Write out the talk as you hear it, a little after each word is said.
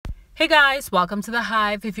Hey guys, welcome to the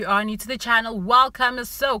Hive. If you are new to the channel, welcome.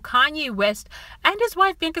 So Kanye West and his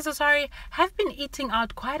wife Bianca have been eating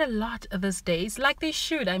out quite a lot these days, like they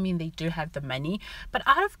should. I mean, they do have the money, but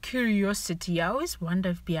out of curiosity, I always wonder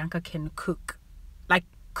if Bianca can cook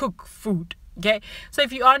food. Okay, so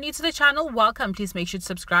if you are new to the channel, welcome. Please make sure to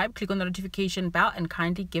subscribe, click on the notification bell, and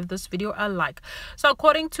kindly give this video a like. So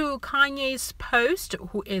according to Kanye's post,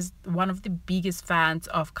 who is one of the biggest fans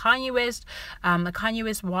of Kanye West, Kanye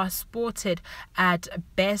West was spotted at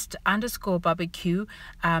best_barbecue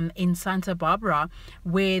in Santa Barbara,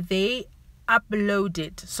 where they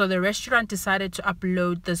uploaded. So the restaurant decided to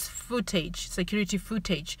upload this footage, security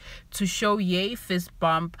footage, to show Ye fist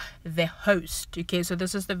bump the host. Okay, so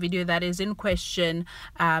this is the video that is in question.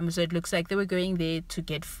 So it looks like they were going there to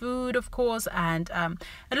get food, of course, and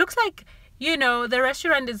it looks like, you know, the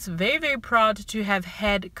restaurant is very, very proud to have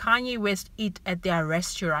had Kanye West eat at their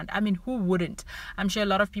restaurant. I mean, who wouldn't? I'm sure a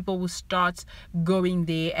lot of people will start going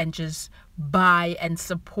there and just buy and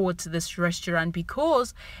support this restaurant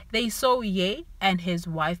because they saw Ye and his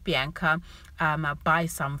wife Bianca buy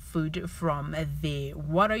some food from there.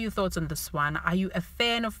 What are your thoughts on this one? Are you a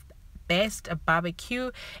fan of Best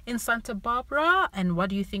Barbecue in Santa Barbara? And what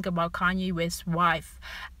do you think about Kanye West's wife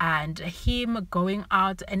and him going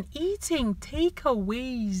out and eating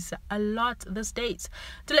takeaways a lot these days?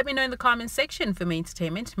 Do let me know in the comment section. For more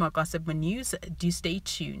entertainment, more gossip, more news, do stay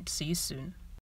tuned. See you soon.